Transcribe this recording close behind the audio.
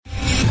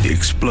the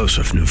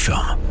explosive new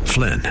film,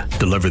 Flynn,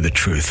 Deliver the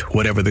Truth,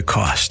 Whatever the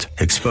Cost,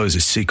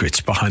 exposes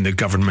secrets behind the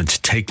government's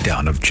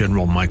takedown of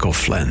General Michael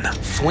Flynn.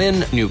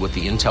 Flynn knew what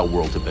the intel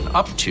world had been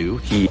up to.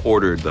 He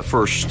ordered the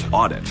first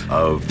audit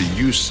of the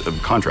use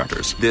of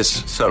contractors.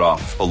 This set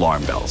off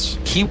alarm bells.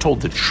 He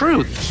told the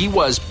truth. He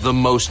was the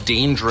most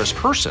dangerous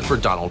person for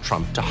Donald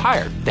Trump to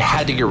hire. They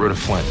had to get rid of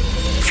Flynn.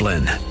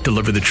 Flynn,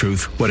 Deliver the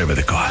Truth, Whatever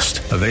the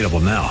Cost. Available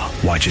now.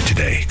 Watch it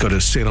today. Go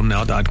to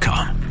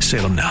salemnow.com.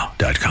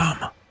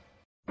 salemnow.com.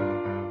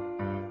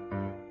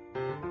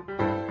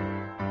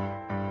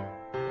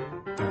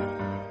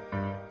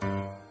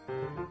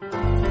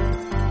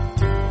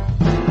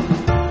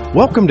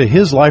 Welcome to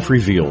His Life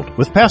Revealed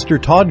with Pastor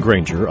Todd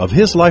Granger of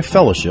His Life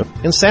Fellowship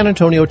in San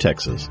Antonio,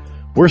 Texas.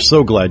 We're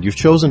so glad you've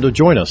chosen to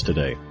join us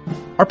today.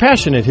 Our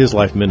passion at His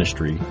Life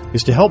Ministry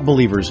is to help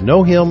believers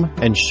know Him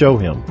and show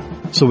Him.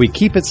 So we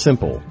keep it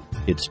simple.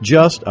 It's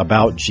just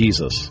about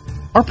Jesus.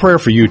 Our prayer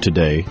for you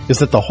today is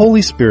that the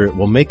Holy Spirit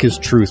will make His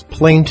truth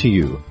plain to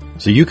you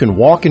so you can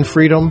walk in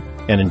freedom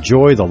and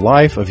enjoy the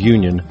life of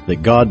union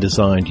that God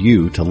designed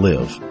you to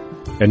live.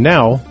 And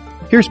now,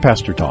 here's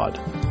Pastor Todd.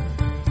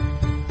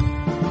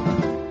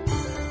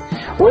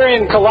 We're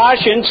in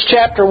Colossians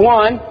chapter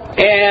 1,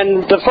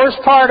 and the first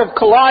part of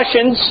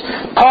Colossians,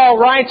 Paul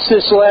writes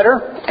this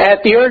letter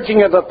at the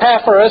urging of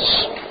Epaphras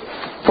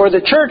for the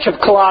church of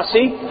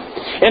Colossae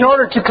in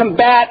order to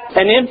combat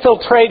an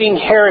infiltrating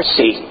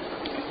heresy.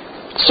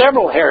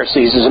 Several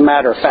heresies, as a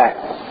matter of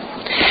fact.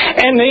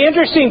 And the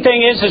interesting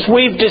thing is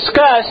we've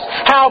discussed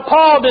how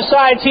Paul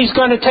decides he's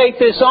going to take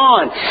this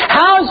on.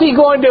 How is he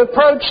going to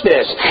approach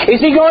this?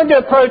 Is he going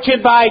to approach it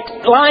by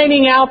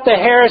lining out the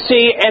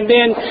heresy and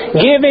then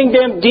giving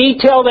them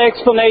detailed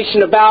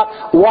explanation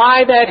about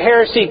why that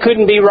heresy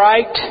couldn't be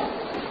right?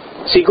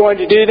 Is he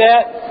going to do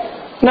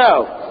that?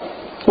 No.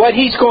 What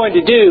he's going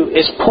to do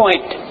is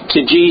point to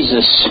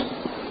Jesus.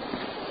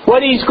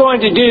 What he's going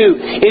to do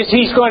is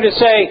he's going to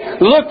say,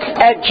 look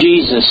at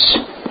Jesus.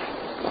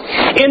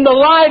 In the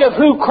light of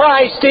who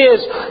Christ is,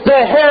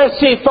 the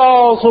heresy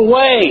falls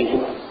away.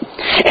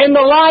 In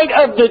the light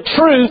of the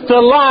truth,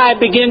 the lie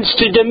begins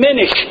to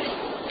diminish.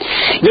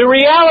 The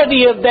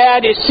reality of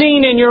that is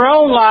seen in your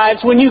own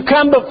lives when you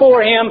come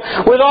before Him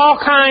with all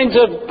kinds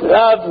of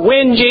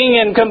whinging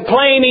and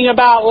complaining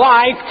about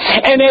life.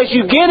 And as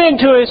you get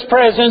into His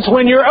presence,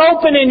 when you're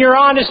open and you're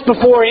honest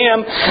before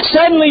Him,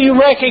 suddenly you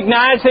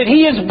recognize that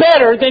He is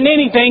better than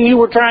anything you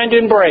were trying to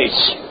embrace.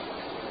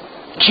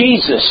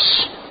 Jesus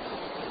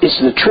is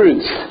the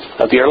truth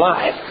of your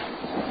life.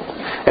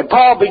 And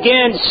Paul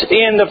begins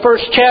in the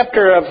first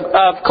chapter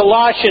of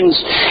Colossians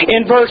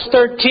in verse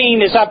 13.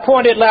 As I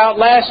pointed out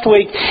last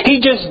week, he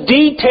just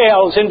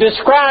details and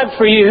describes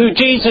for you who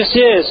Jesus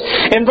is.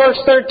 In verse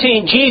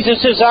 13,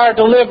 Jesus is our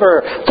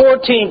deliverer.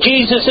 14,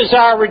 Jesus is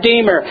our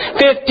Redeemer.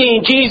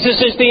 15,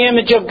 Jesus is the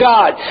image of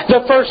God,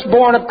 the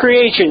firstborn of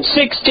creation.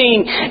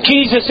 16,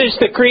 Jesus is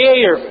the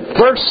Creator.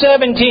 Verse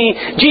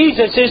 17,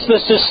 Jesus is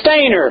the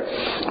Sustainer.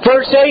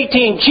 Verse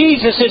 18,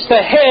 Jesus is the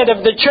head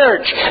of the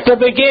church,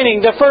 the beginning,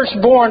 the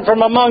firstborn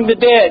from among the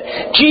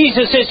dead.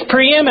 Jesus is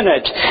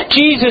preeminent.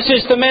 Jesus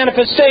is the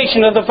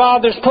manifestation of the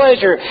Father's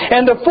pleasure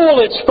and the full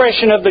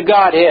expression of the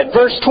Godhead.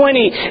 Verse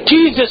 20,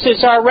 Jesus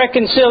is our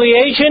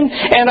reconciliation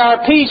and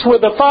our peace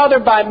with the Father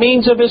by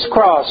means of His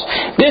cross.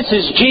 This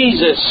is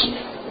Jesus.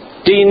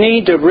 Do you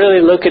need to really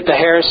look at the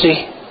heresy?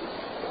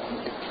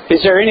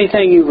 Is there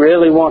anything you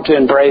really want to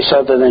embrace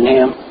other than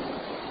Him?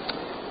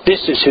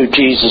 This is who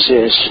Jesus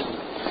is.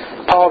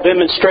 Paul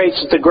demonstrates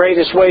that the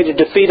greatest way to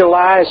defeat a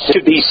lie is to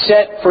be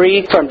set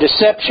free from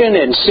deception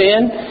and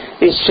sin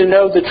is to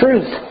know the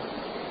truth.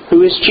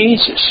 Who is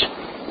Jesus?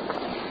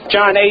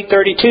 John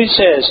 8:32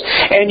 says,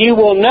 and you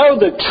will know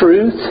the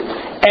truth,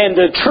 and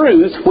the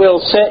truth will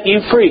set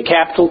you free.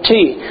 Capital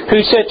T. Who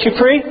sets you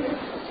free?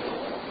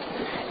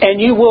 And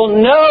you will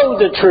know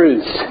the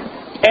truth,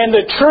 and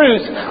the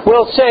truth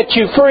will set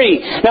you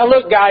free. Now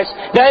look, guys,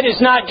 that is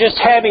not just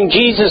having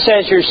Jesus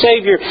as your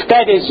Savior.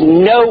 That is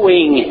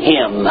knowing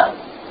Him.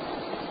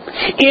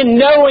 In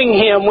knowing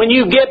Him, when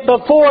you get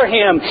before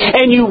Him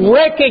and you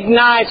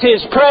recognize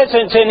His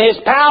presence and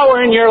His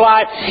power in your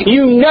life,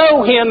 you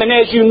know Him, and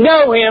as you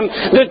know Him,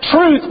 the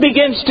truth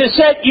begins to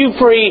set you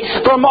free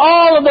from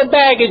all of the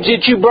baggage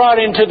that you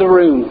brought into the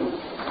room.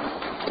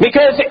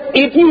 Because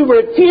if you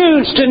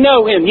refuse to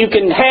know Him, you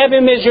can have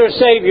Him as your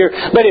Savior,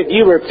 but if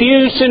you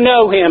refuse to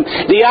know Him,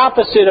 the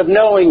opposite of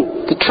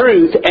knowing the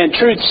truth and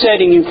truth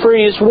setting you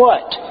free is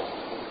what?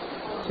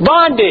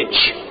 Bondage.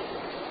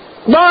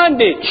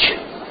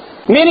 Bondage.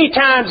 Many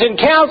times in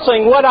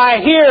counseling, what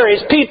I hear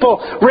is people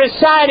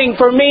reciting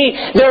for me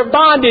their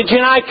bondage,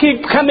 and I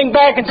keep coming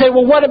back and say,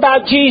 well, what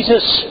about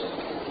Jesus?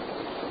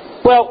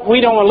 Well,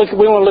 we want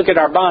to look at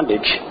our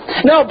bondage.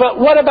 No, but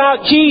what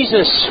about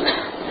Jesus?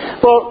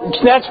 Well,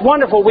 that's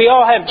wonderful. We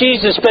all have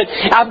Jesus, but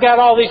I've got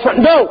all these...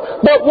 No,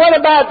 but what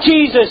about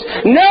Jesus?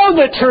 Know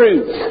the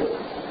truth.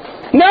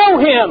 Know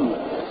Him.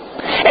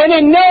 And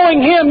in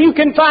knowing Him, you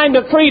can find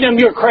the freedom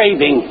you're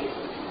craving.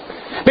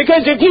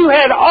 Because if you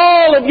had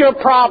all of your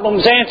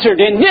problems answered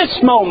in this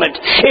moment,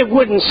 it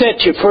wouldn't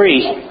set you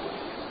free.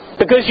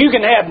 Because you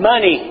can have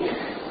money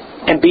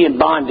and be in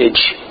bondage.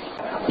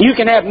 You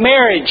can have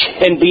marriage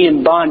and be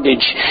in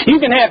bondage. You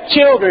can have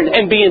children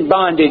and be in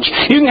bondage.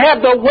 You can have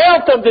the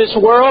wealth of this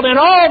world and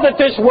all that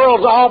this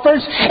world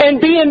offers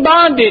and be in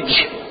bondage.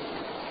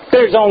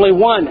 There's only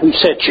one who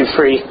sets you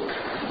free.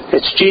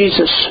 It's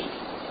Jesus.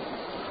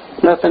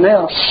 Nothing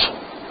else.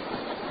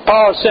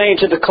 Paul is saying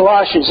to the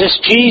Colossians, this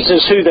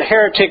Jesus who the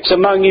heretics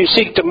among you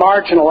seek to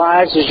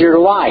marginalize is your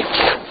life.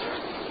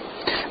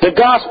 The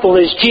gospel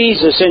is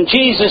Jesus, and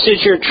Jesus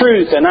is your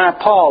truth, and I,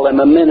 Paul, am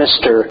a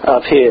minister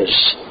of His.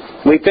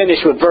 We finish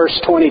with verse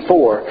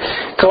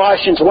 24.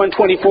 Colossians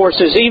 1:24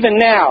 says, even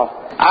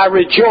now I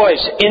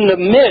rejoice in the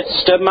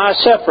midst of my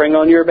suffering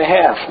on your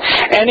behalf.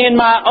 And in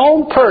my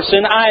own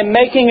person I am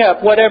making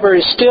up whatever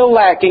is still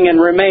lacking and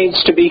remains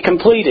to be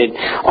completed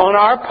on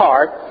our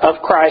part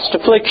of Christ's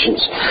afflictions,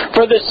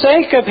 for the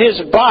sake of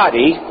His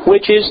body,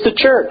 which is the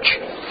church.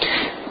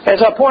 As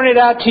I pointed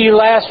out to you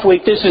last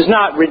week, this is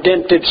not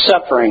redemptive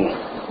suffering.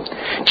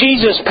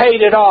 Jesus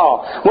paid it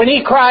all. When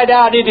He cried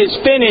out, it is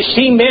finished,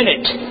 He meant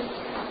it.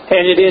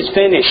 And it is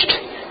finished.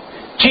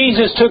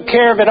 Jesus took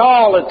care of it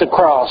all at the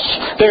cross.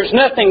 There's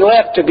nothing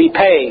left to be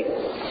paid.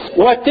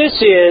 What this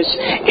is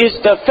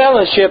the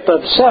fellowship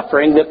of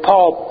suffering that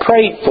Paul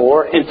prayed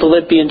for in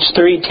Philippians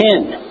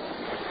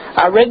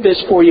 3:10. I read this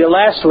for you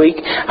last week.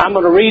 I'm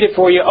going to read it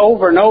for you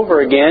over and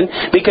over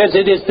again because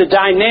it is the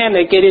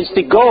dynamic, it is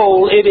the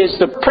goal, it is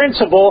the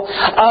principle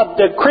of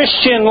the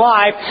Christian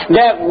life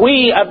that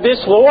we, of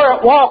this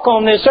walk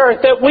on this earth,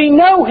 that we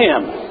know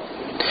Him.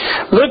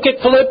 Look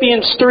at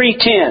Philippians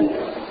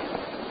 3:10.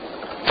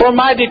 For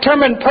my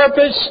determined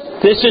purpose,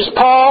 this is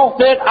Paul,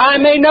 that I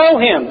may know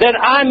Him, that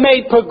I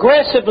may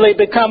progressively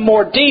become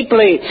more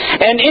deeply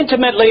and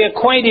intimately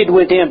acquainted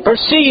with Him,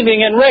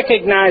 perceiving and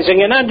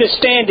recognizing and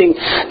understanding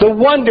the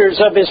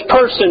wonders of His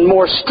person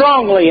more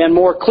strongly and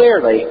more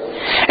clearly,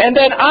 and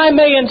that I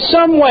may in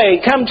some way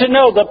come to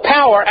know the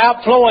power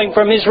outflowing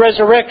from His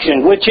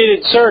resurrection, which it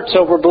exerts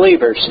over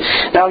believers.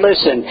 Now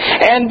listen,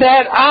 and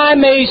that I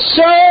may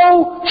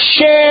so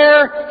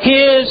share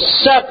His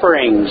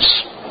sufferings,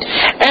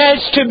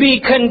 as to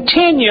be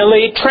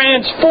continually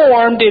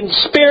transformed in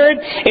spirit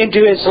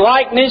into His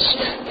likeness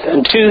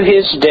unto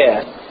His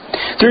death.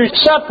 Through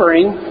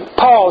suffering,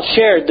 Paul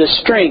shared the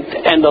strength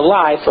and the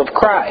life of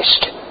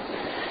Christ.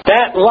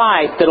 That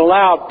life that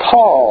allowed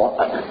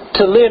Paul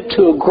to live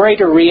to a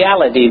greater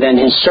reality than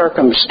his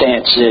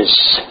circumstances.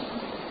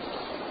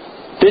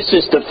 This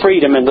is the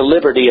freedom and the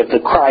liberty of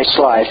the Christ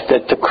life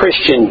that the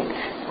Christian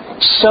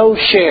so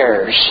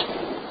shares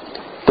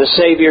the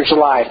Savior's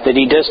life that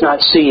he does not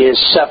see his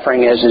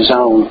suffering as his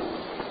own,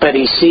 but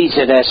he sees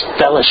it as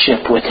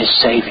fellowship with his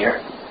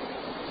Savior.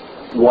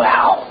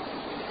 Wow.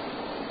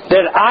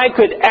 That I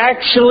could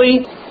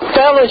actually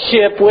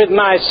fellowship with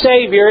my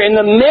Savior in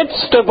the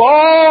midst of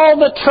all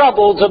the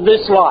troubles of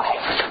this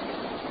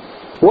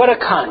life. What a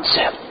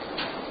concept.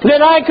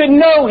 That I could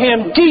know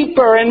Him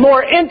deeper and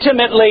more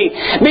intimately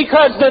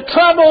because the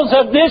troubles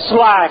of this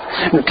life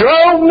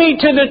drove me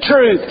to the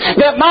truth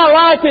that my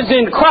life is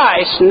in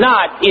Christ,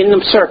 not in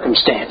the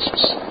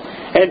circumstances.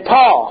 And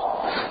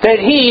Paul,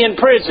 that he in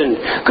prison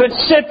could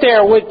sit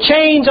there with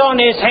chains on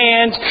his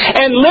hands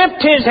and lift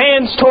his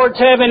hands towards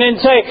heaven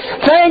and say,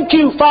 thank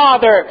you,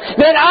 Father,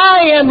 that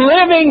I am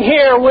living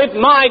here with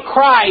my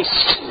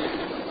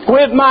Christ,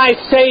 with my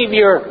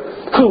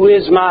Savior, who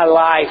is my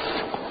life.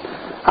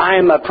 I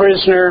am a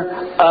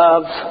prisoner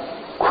of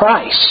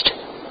Christ.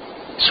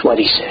 That's what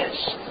he says.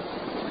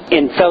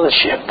 In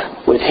fellowship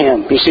with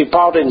Him. You see,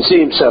 Paul didn't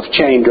see himself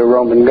chained to a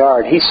Roman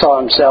guard. He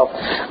saw himself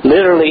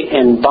literally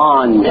in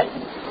bond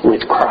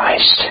with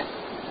Christ.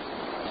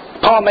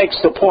 Paul makes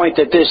the point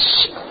that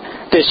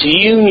this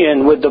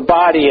union with the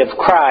body of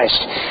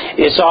Christ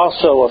is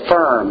also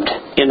affirmed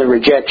in the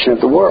rejection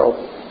of the world.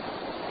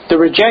 The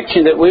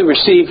rejection that we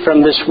receive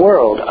from this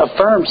world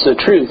affirms the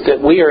truth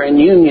that we are in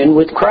union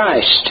with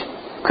Christ.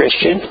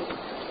 Christian.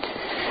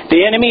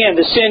 The enemy and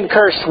the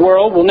sin-cursed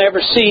world will never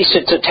cease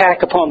its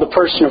attack upon the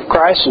person of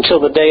Christ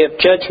until the day of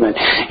judgment.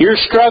 Your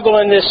struggle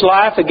in this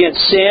life against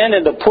sin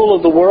and the pull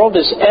of the world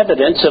is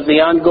evidence of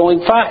the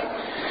ongoing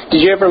fight. Did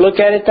you ever look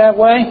at it that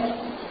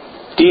way?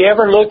 Do you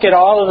ever look at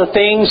all of the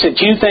things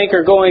that you think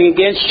are going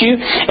against you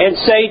and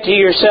say to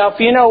yourself,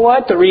 you know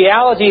what, the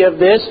reality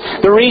of this,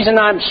 the reason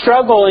I'm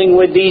struggling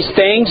with these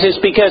things is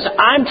because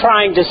I'm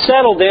trying to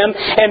settle them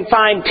and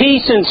find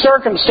peace in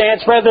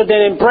circumstance rather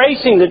than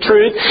embracing the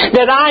truth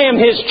that I am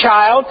His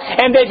child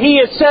and that He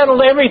has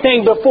settled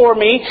everything before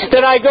me,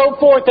 that I go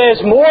forth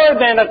as more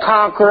than a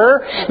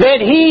conqueror,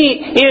 that He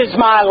is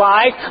my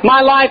life.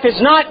 My life is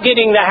not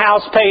getting the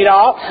house paid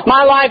off.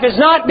 My life is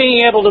not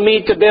being able to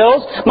meet the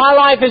bills. My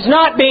life is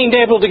not being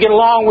able to get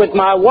along with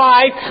my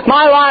wife.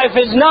 My life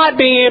is not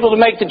being able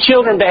to make the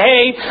children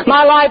behave.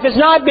 My life is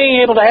not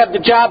being able to have the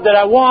job that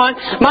I want.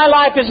 My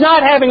life is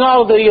not having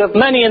all the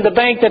money in the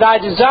bank that I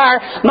desire.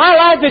 My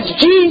life is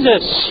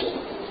Jesus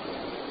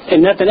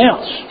and nothing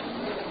else.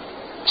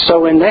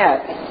 So in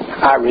that,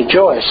 I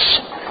rejoice.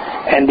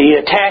 and the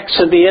attacks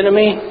of the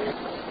enemy,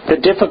 the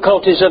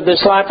difficulties of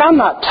this life. I'm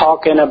not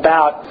talking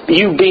about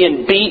you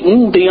being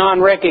beaten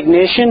beyond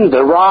recognition,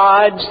 the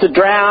rods, the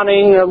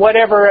drowning, or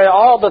whatever,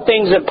 all the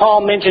things that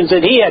Paul mentions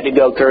that he had to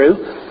go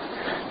through.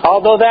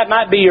 Although that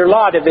might be your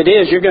lot, if it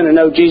is, you're going to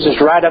know Jesus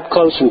right up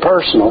close and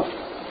personal.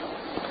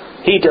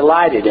 He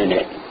delighted in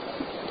it.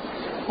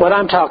 What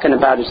I'm talking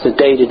about is the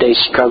day-to-day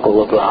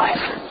struggle of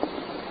life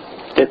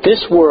that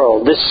this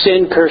world, this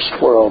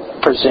sin-cursed world,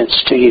 presents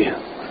to you.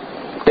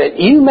 That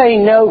you may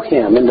know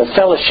Him in the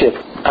fellowship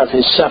of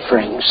His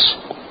sufferings.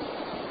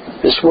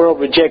 This world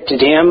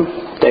rejected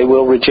Him, they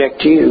will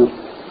reject you.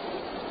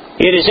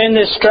 It is in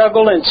this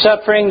struggle and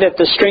suffering that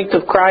the strength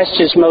of Christ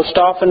is most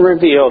often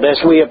revealed. As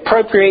we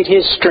appropriate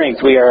His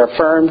strength, we are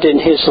affirmed in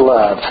His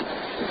love.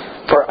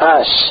 For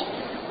us,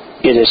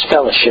 it is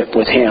fellowship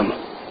with Him.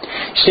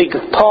 See,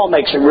 Paul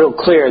makes it real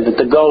clear that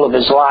the goal of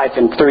his life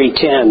in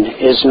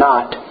 3:10 is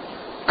not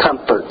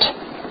comfort.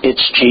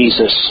 It's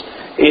Jesus.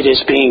 It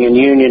is being in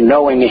union,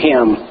 knowing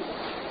Him.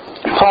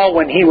 Paul,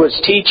 when he was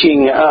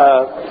teaching,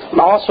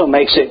 also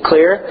makes it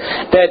clear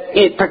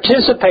that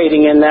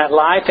participating in that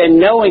life and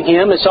knowing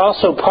Him is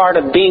also part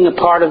of being a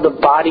part of the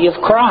body of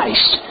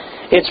Christ.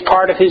 It's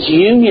part of his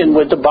union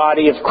with the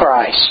body of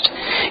Christ.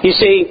 You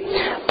see,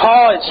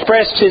 Paul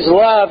expressed his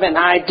love and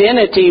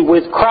identity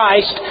with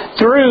Christ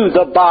through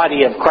the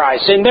body of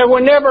Christ. And they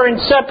were never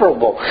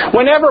inseparable.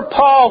 Whenever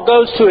Paul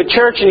goes to a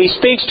church and he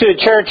speaks to a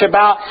church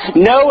about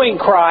knowing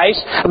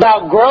Christ,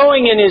 about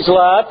growing in His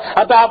love,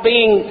 about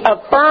being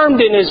affirmed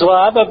in His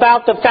love,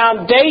 about the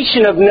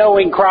foundation of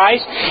knowing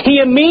Christ, he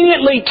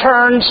immediately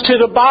turns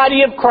to the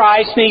body of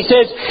Christ and he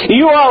says,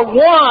 you are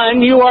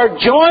one, you are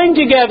joined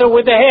together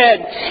with the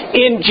head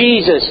in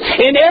Jesus.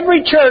 In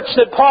every church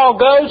that Paul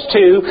goes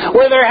to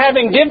where they're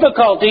having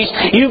difficulties,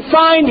 you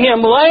find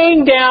him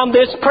laying down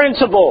this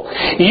principle.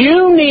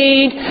 You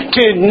need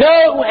to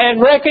know and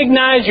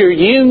recognize your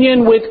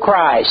union with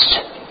Christ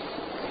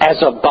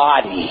as a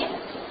body.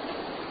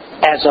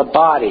 As a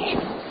body.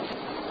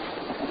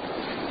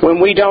 When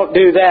we don't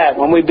do that,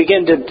 when we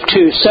begin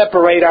to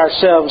separate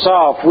ourselves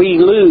off, we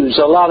lose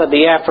a lot of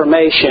the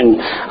affirmation,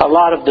 a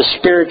lot of the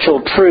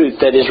spiritual truth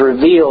that is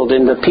revealed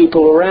in the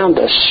people around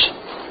us.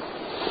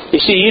 You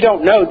see, you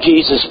don't know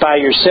Jesus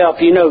by yourself.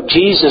 You know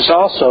Jesus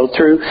also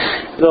through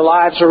the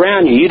lives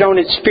around you. You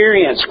don't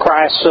experience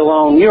Christ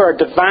alone. You are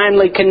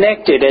divinely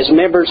connected as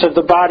members of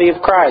the body of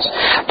Christ.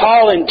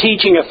 Paul, in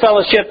teaching a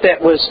fellowship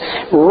that was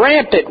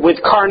rampant with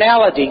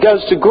carnality,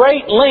 goes to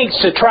great lengths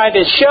to try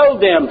to show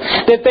them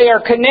that they are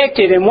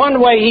connected. And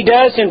one way he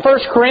does in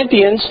 1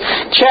 Corinthians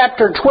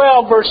chapter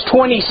 12, verse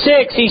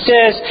 26, he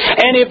says,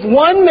 and if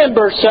one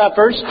member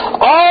suffers,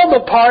 all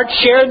the parts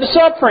share the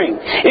suffering.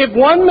 If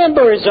one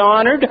member is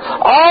honored,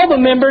 all the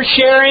members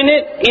share in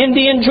it, in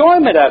the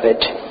enjoyment of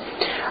it.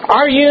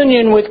 Our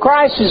union with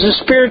Christ is a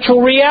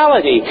spiritual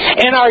reality.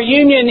 And our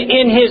union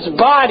in His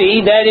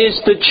body, that is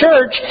the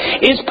church,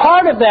 is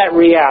part of that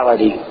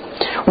reality.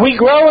 We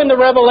grow in the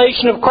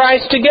revelation of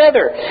Christ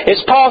together. As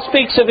Paul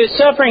speaks of His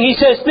suffering, he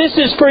says, this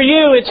is for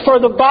you, it's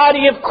for the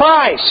body of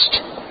Christ.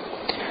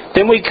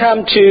 Then we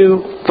come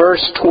to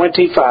verse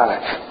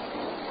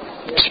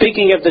 25.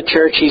 Speaking of the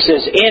church, he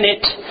says, in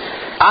it,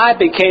 I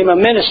became a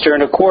minister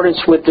in accordance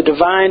with the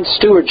divine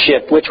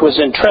stewardship which was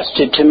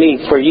entrusted to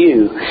me for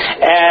you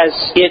as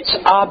its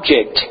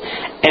object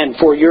and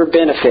for your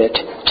benefit,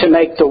 to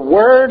make the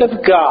Word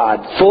of God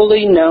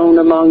fully known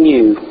among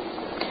you.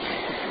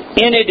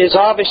 In it is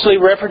obviously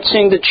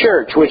referencing the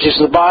church, which is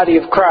the body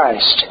of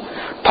Christ.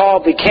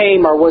 Paul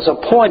became or was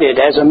appointed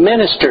as a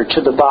minister to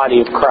the body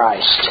of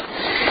Christ.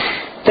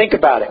 Think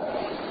about it.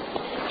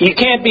 You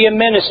can't be a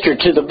minister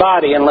to the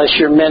body unless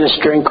you're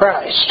ministering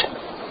Christ.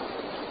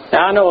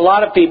 Now, I know a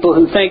lot of people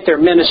who think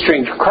they're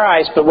ministering to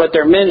Christ, but what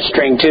they're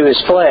ministering to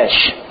is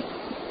flesh.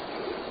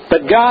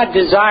 But God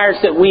desires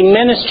that we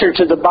minister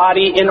to the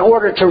body in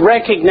order to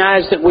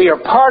recognize that we are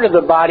part of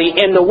the body,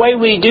 and the way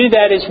we do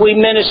that is we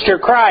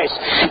minister Christ.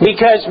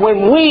 Because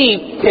when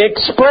we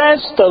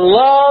express the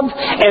love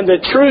and the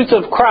truth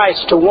of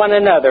Christ to one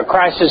another,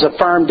 Christ is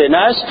affirmed in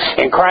us,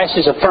 and Christ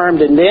is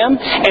affirmed in them,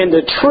 and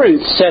the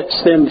truth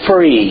sets them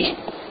free.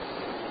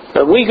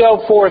 But we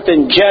go forth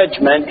in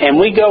judgment, and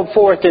we go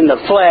forth in the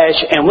flesh,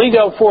 and we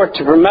go forth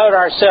to promote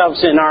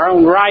ourselves in our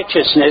own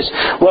righteousness.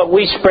 What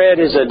we spread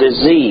is a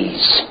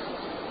disease,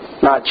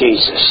 not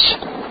Jesus.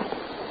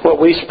 What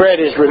we spread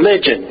is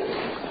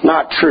religion,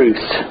 not truth.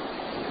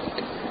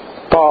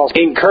 Paul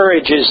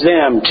encourages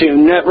them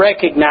to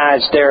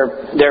recognize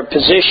their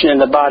position in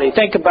the body.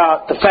 Think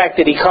about the fact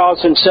that he calls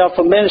himself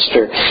a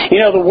minister. You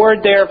know, the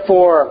word there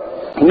for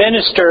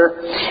minister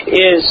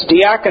is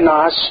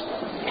diakonos,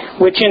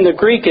 which in the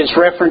Greek is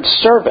referenced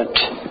servant.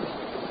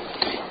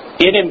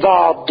 It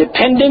involved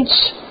dependence,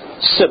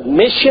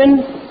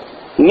 submission,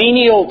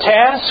 menial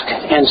task,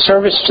 and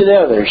service to the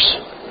others.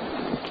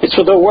 It's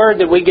the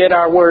word that we get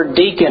our word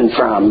deacon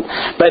from.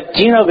 But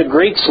you know, the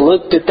Greeks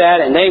looked at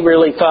that and they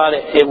really thought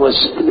it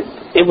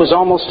was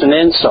almost an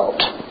insult.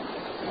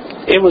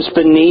 It was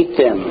beneath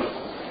them.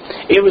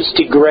 It was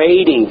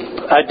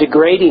degrading a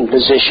degrading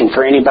position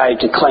for anybody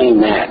to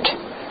claim that.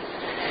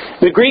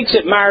 The Greeks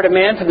admired a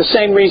man for the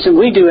same reason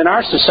we do in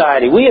our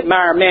society. We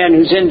admire a man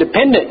who's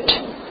independent,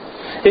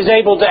 is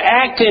able to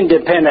act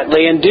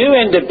independently and do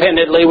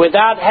independently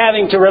without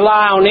having to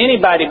rely on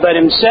anybody but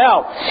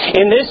himself.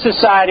 In this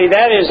society,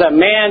 that is a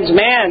man's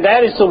man.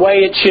 That is the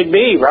way it should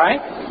be,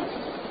 right?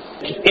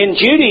 In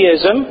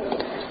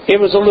Judaism, it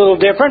was a little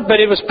different,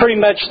 but it was pretty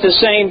much the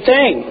same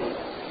thing.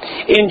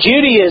 In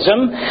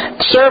Judaism,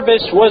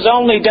 service was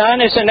only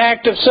done as an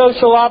act of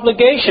social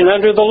obligation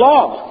under the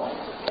law,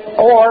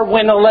 or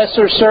when a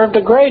lesser served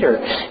a greater.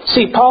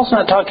 See, Paul's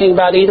not talking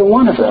about either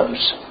one of those.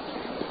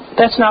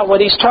 That's not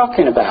what he's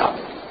talking about.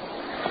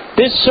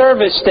 This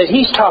service that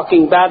he's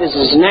talking about is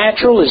as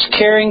natural as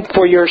caring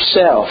for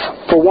yourself,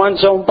 for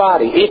one's own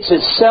body. It's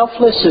as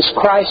selfless as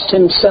Christ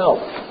himself.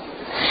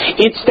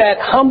 It's that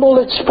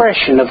humble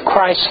expression of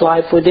Christ's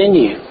life within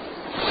you.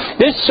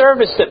 This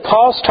service that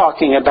Paul's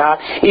talking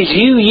about is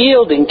you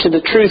yielding to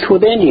the truth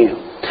within you.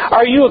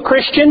 Are you a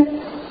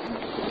Christian?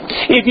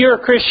 If you're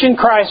a Christian,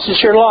 Christ is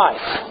your life.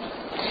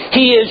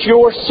 He is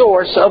your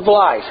source of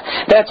life.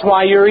 That's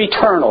why you're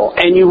eternal,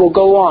 and you will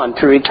go on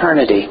through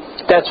eternity.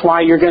 That's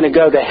why you're going to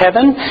go to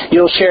heaven.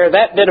 You'll share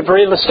that bit of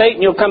real estate,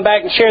 and you'll come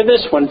back and share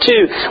this one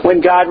too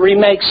when God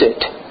remakes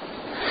it.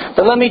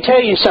 But let me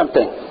tell you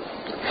something.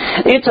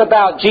 It's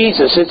about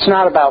Jesus. It's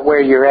not about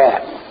where you're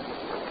at.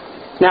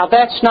 Now,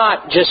 that's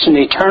not just an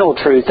eternal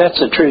truth. That's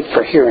a truth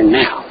for here and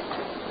now.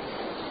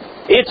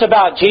 It's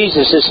about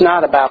Jesus. It's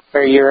not about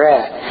where you're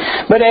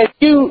at. But as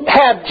you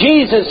have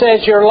Jesus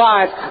as your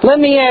life, let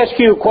me ask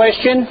you a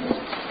question.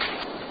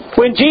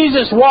 When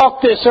Jesus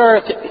walked this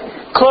earth,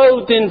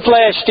 clothed in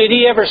flesh, did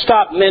He ever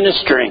stop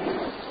ministering?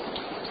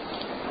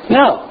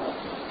 No.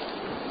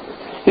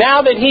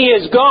 Now that He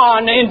has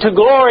gone into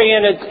glory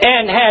and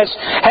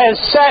has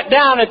sat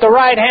down at the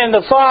right hand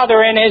of the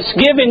Father and has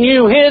given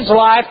you His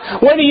life,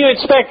 what do you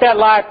expect that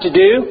life to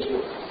do?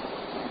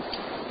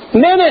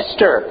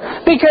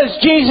 Minister. Because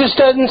Jesus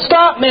doesn't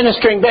stop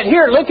ministering. But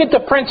here, look at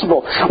the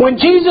principle. When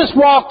Jesus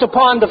walked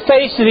upon the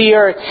face of the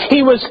earth,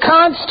 He was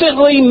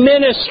constantly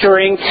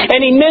ministering, and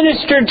He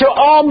ministered to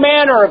all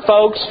manner of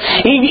folks.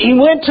 He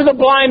went to the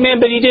blind man,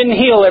 but He didn't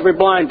heal every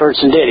blind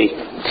person, did He?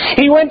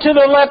 He went to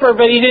the leper,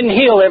 but He didn't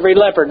heal every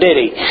leper, did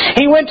He?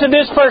 He went to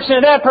this person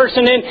and that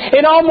person, and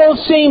it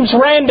almost seems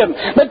random.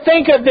 But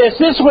think of this.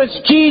 This was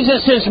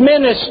Jesus'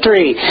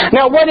 ministry.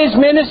 Now, what is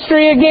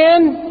ministry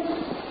again?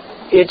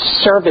 It's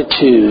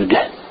servitude.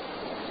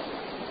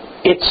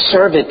 It's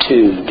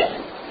servitude.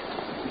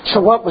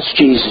 So what was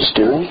Jesus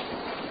doing?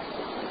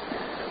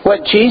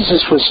 What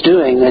Jesus was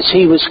doing is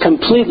He was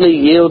completely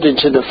yielded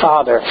to the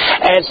Father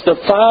as the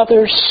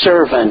Father's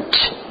servant.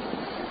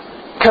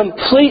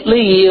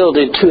 Completely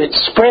yielded to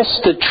express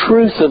the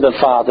truth of the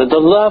Father, the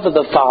love of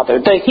the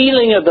Father, the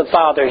healing of the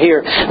Father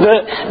here,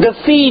 the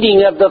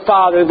feeding of the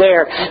Father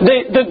there,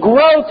 the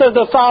growth of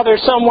the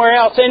Father somewhere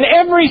else. In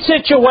every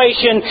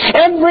situation,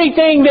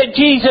 everything that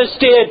Jesus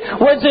did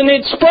was an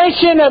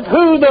expression of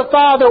who the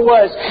Father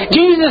was.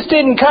 Jesus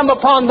didn't come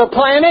upon the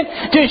planet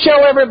to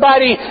show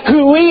everybody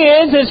who He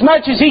is as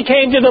much as He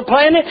came to the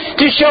planet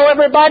to show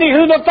everybody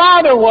who the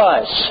Father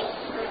was.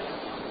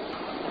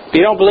 If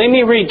you don't believe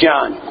me, read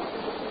John.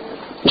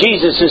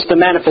 Jesus is the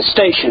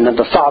manifestation of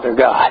the Father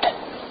God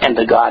and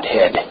the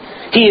Godhead.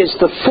 He is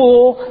the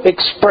full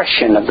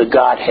expression of the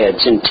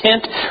Godhead's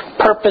intent,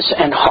 purpose,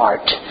 and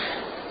heart.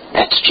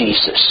 That's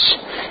Jesus.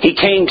 He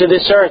came to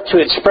this earth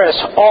to express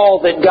all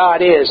that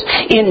God is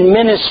in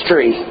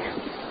ministry.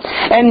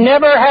 And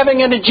never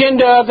having an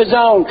agenda of His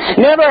own,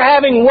 never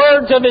having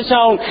words of His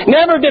own,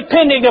 never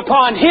depending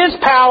upon His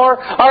power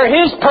or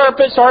His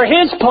purpose or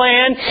His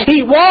plan,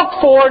 He walked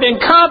forward in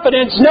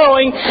confidence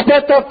knowing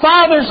that the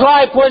Father's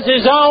life was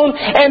His own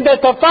and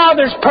that the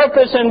Father's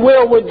purpose and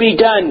will would be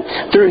done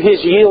through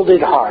His yielded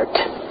heart.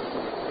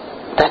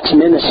 That's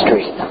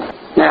ministry.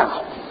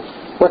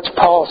 Now, what's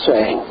Paul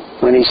saying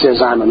when he says,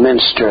 I'm a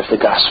minister of the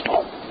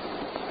gospel?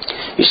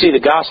 You see,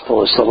 the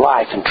gospel is the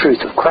life and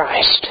truth of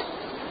Christ.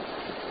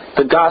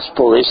 The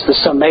gospel is the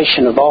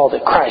summation of all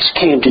that Christ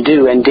came to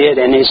do and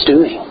did and is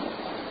doing.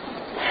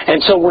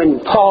 And so when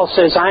Paul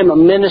says, I'm a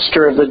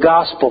minister of the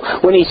gospel,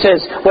 when he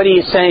says, what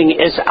he is saying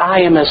is,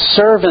 I am a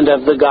servant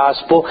of the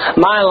gospel.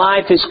 My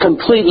life is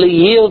completely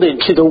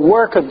yielded to the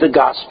work of the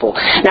gospel.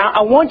 Now,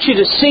 I want you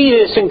to see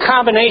this in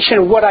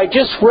combination of what I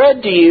just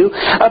read to you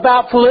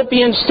about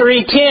Philippians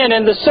 3:10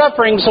 and the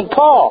sufferings of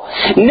Paul.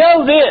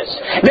 Know this,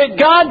 that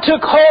God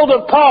took hold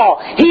of Paul.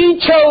 He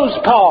chose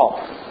Paul.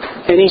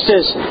 And he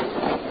says,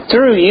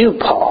 through you,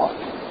 Paul,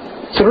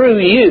 through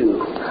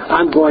you,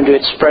 I'm going to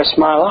express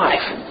my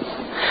life.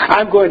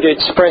 I'm going to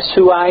express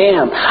who I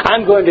am.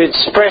 I'm going to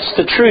express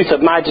the truth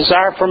of my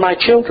desire for my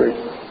children.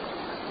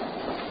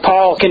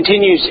 Paul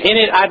continues, in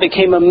it I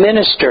became a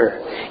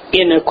minister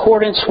in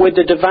accordance with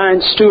the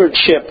divine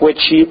stewardship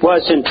which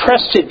was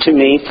entrusted to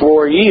me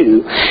for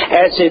you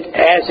as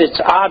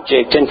its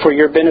object and for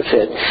your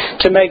benefit,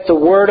 to make the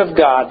Word of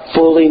God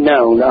fully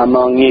known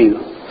among you.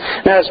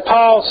 Now, is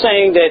Paul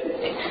saying that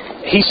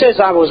he says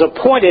I was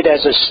appointed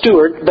as a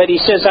steward, but he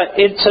says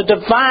it's a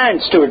divine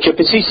stewardship.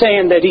 Is he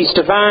saying that he's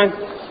divine?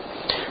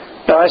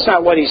 No, that's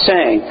not what he's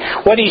saying.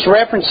 What he's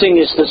referencing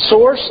is the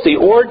source, the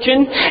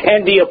origin,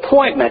 and the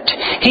appointment.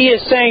 He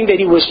is saying that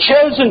he was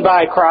chosen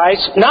by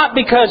Christ, not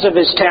because of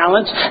his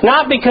talents,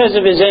 not because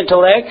of his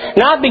intellect,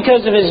 not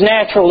because of his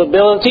natural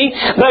ability,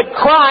 but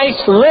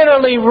Christ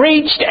literally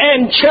reached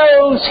and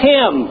chose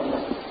him.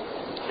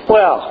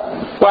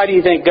 Well, why do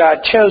you think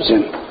God chose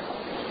him?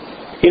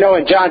 You know,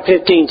 in John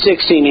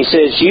 15:16, he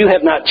says, "You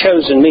have not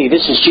chosen me."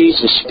 This is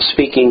Jesus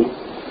speaking.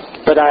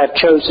 "But I have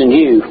chosen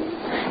you,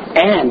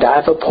 and I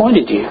have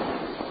appointed you.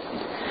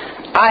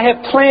 I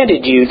have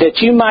planted you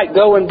that you might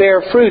go and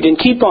bear fruit and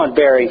keep on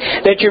bearing,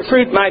 that your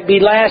fruit might be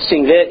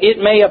lasting, that it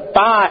may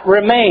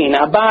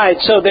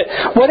abide, so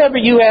that whatever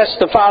you ask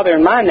the Father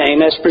in my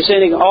name, as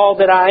presenting all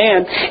that I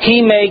am,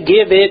 He may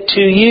give it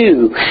to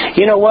you."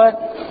 You know what?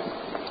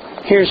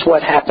 Here's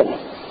what happened.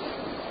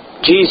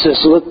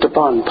 Jesus looked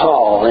upon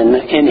Paul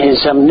in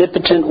His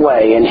omnipotent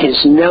way, in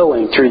His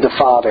knowing through the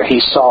Father.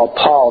 He saw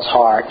Paul's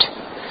heart.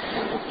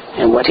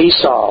 And what he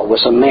saw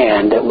was a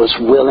man that was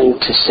willing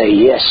to say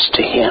yes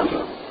to him.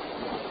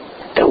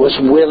 That was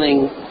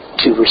willing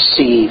to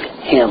receive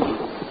him.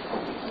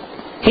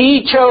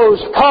 He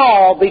chose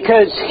Paul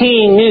because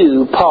he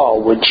knew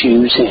Paul would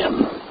choose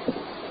him.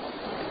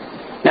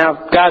 Now,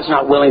 God's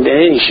not willing that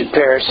any should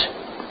perish.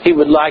 He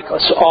would like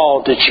us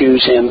all to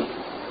choose him.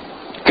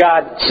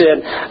 God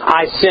said,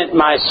 "I sent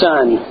my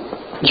Son,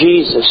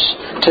 Jesus,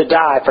 to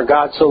die, for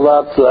God so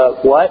loved the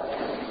what?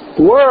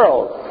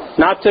 World."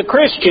 Not the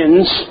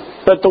Christians,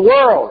 but the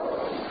world.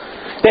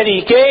 That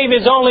He gave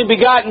His only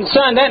begotten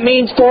Son. That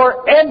means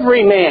for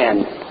every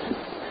man.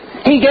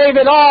 He gave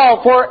it all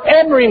for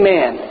every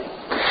man.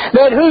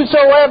 That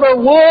whosoever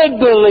would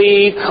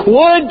believe,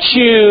 would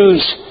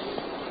choose,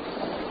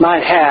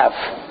 might have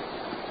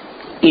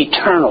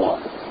eternal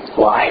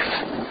life.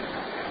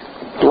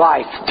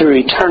 Life through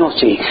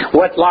eternity.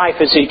 What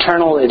life is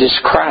eternal? It is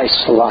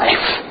Christ's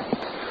life.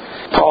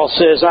 Paul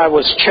says, "I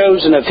was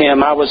chosen of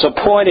Him. I was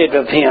appointed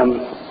of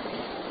Him."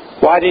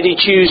 Why did He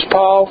choose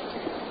Paul?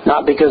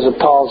 Not because of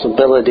Paul's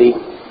ability.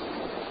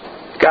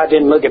 God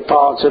didn't look at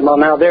Paul and say, "Well,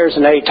 now there's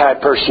an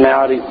A-type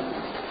personality.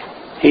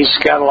 He's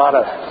got a lot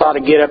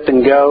of get up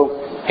and go.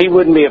 He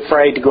wouldn't be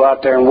afraid to go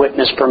out there and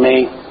witness for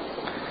me.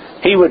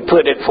 He would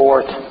put it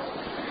forth.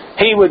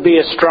 He would be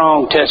a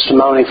strong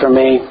testimony for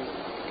me.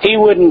 He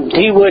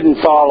wouldn't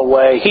fall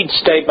away. He'd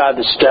stay by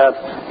the stuff.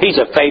 He's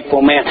a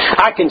faithful man.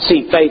 I can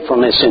see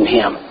faithfulness in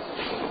him."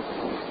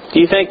 Do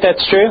you think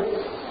that's true?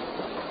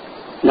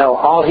 No,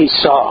 all he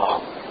saw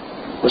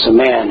was a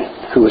man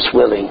who was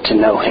willing to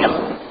know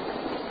him,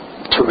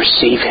 to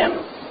receive him.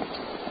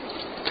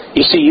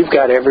 You see, you've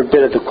got every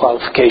bit of the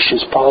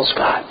qualifications Paul's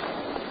got.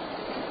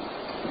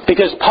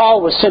 Because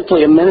Paul was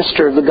simply a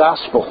minister of the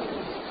gospel.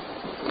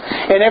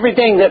 And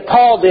everything that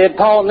Paul did,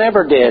 Paul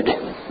never did.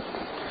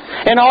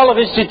 And all of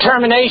his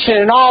determination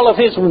and all of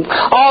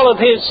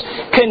his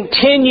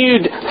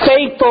continued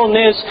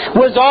faithfulness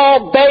was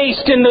all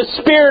based in the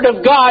Spirit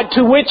of God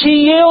to which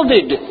he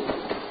yielded.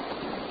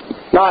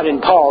 Not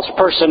in Paul's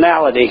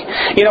personality.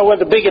 You know, one of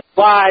the biggest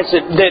lies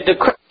that the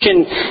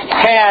Christian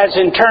has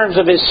in terms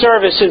of his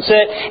service is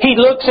that he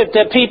looks at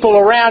the people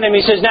around him.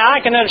 He says, "Now I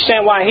can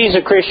understand why he's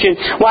a Christian,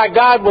 why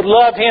God would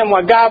love him,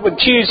 why God would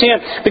choose him,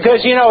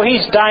 because, you know,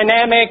 he's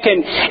dynamic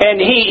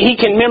and he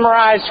can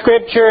memorize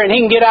Scripture and he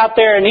can get out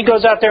there and he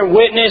goes out there and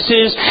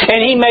witnesses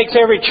and he makes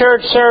every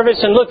church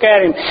service, and look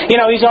at him. You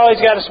know, he's always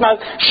got a smile."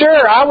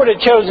 Sure, I would have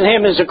chosen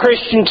him as a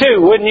Christian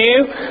too, wouldn't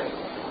you?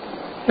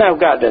 No,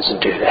 God doesn't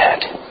do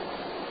that.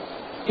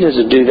 He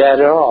doesn't do that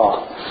at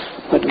all.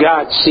 What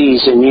God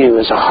sees in you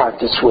is a heart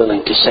that's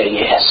willing to say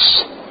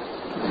yes.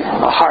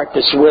 A heart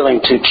that's willing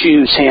to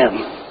choose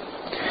Him.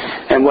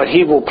 And what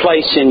He will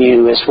place in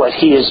you is what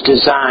He has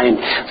designed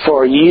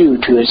for you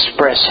to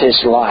express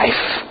His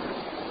life.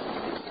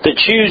 The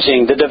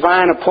choosing, the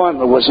divine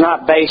appointment, was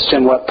not based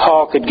on what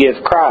Paul could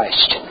give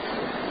Christ.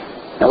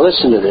 Now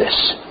listen to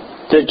this.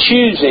 The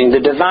choosing, the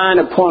divine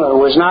appointment,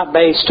 was not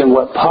based on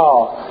what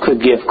Paul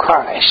could give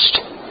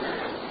Christ,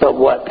 but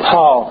what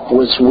Paul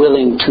was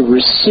willing to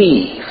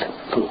receive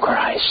from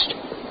Christ.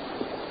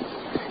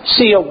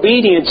 See,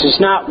 obedience is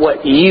not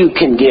what you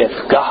can give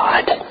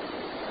God,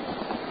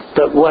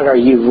 but what are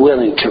you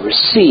willing to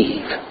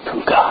receive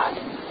from God?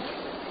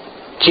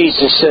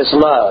 Jesus says,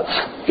 "Love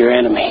your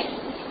enemy."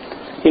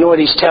 You know what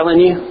He's telling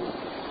you?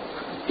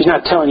 He's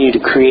not telling you to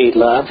create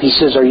love. He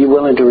says, "Are you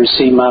willing to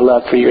receive my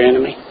love for your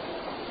enemy?"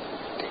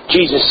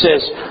 Jesus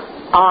says,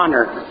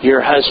 "Honor your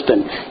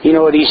husband." You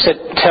know what He's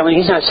telling?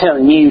 He's not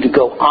telling you to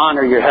go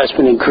honor your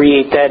husband and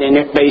create that in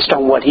it based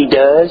on what he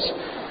does.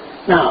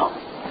 No.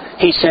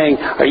 He's saying,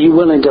 "Are you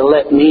willing to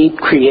let me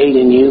create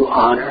in you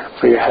honor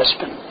for your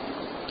husband?"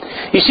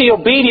 You see,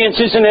 obedience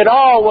isn't at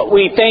all what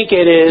we think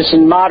it is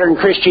in modern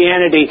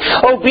Christianity.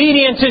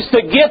 Obedience is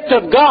the gift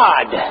of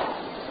God,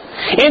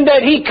 in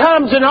that He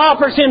comes and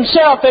offers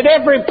Himself at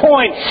every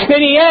point that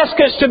He asks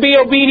us to be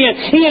obedient.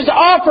 He is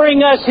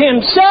offering us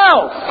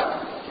Himself.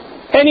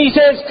 And he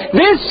says,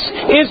 this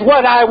is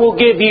what I will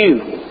give you.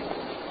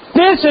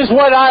 This is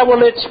what I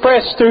will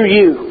express through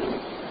you.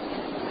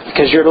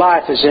 Because your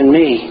life is in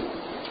me.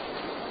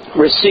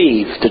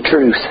 Receive the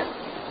truth.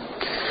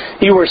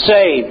 You were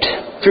saved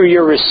through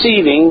your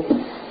receiving,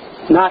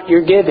 not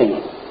your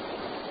giving.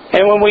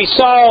 And when we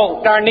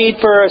saw our need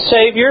for a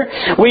Savior,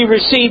 we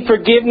received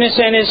forgiveness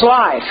and His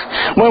life.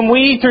 When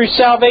we, through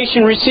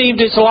salvation,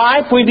 received His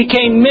life, we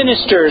became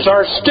ministers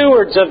or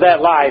stewards of that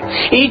life,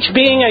 each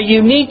being a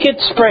unique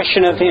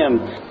expression of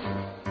Him.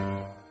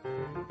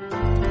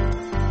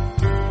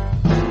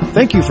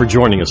 Thank you for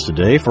joining us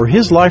today for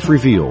His Life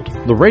Revealed,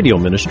 the radio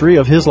ministry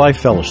of His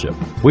Life Fellowship.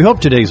 We hope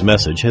today's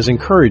message has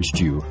encouraged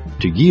you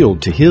to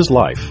yield to His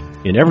life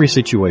in every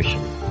situation,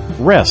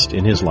 rest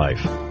in His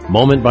life,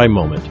 moment by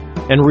moment,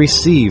 and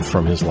receive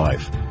from His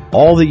life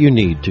all that you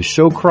need to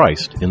show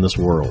Christ in this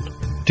world.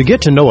 To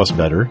get to know us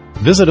better,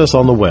 visit us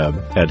on the web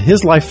at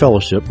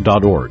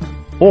hislifefellowship.org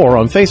or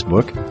on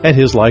Facebook at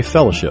His Life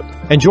Fellowship.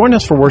 And join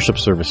us for worship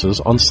services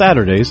on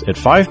Saturdays at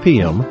 5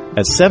 p.m.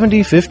 at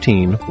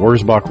 7015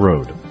 Wurzbach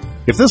Road.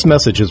 If this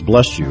message has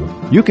blessed you,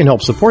 you can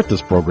help support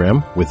this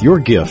program with your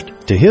gift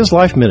to His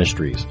Life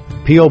Ministries,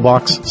 P.O.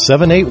 Box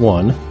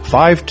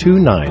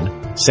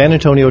 781-529, San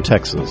Antonio,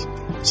 Texas,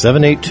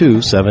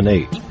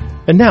 78278.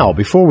 And now,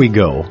 before we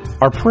go,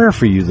 our prayer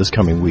for you this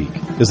coming week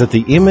is that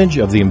the image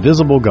of the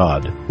invisible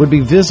God would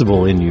be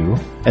visible in you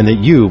and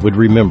that you would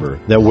remember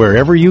that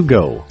wherever you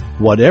go,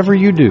 whatever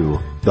you do,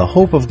 the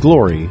hope of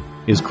glory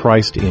is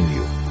Christ in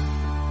you.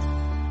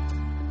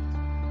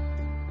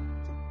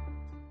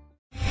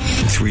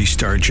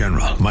 3-star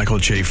General Michael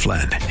J.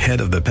 Flynn,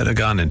 head of the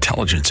Pentagon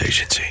Intelligence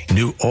Agency,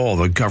 knew all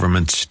the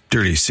government's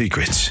dirty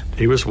secrets.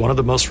 He was one of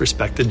the most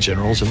respected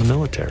generals in the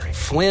military.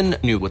 Flynn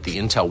knew what the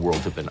intel world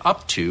had been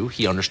up to.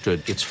 He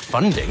understood its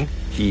funding.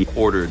 He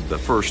ordered the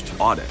first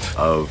audit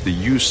of the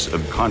use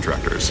of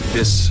contractors.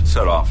 This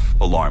set off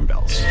alarm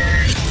bells.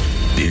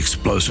 The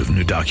explosive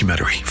new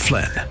documentary,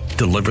 Flynn,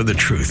 Deliver the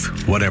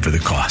Truth, Whatever the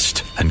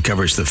Cost,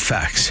 uncovers the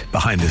facts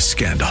behind this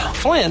scandal.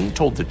 Flynn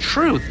told the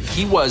truth.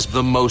 He was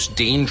the most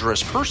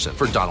dangerous person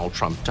for Donald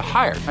Trump to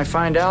hire. I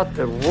find out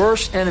the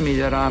worst enemy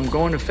that I'm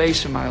going to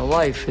face in my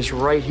life is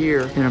right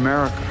here in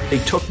America. They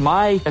took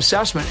my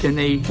assessment and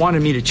they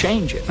wanted me to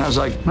change it. And I was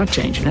like, I'm not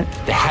changing it.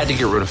 They had to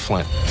get rid of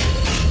Flynn.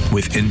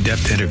 With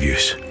in-depth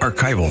interviews,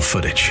 archival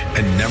footage,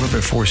 and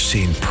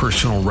never-before-seen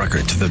personal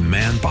records of the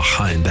man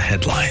behind the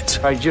headlines.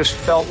 I just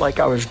felt like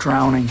I was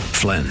drowning.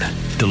 Flynn,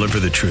 Deliver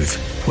the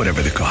Truth,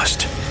 Whatever the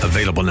Cost.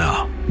 Available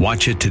now.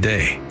 Watch it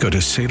today. Go to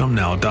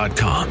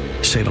salemnow.com.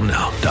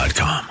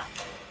 salemnow.com.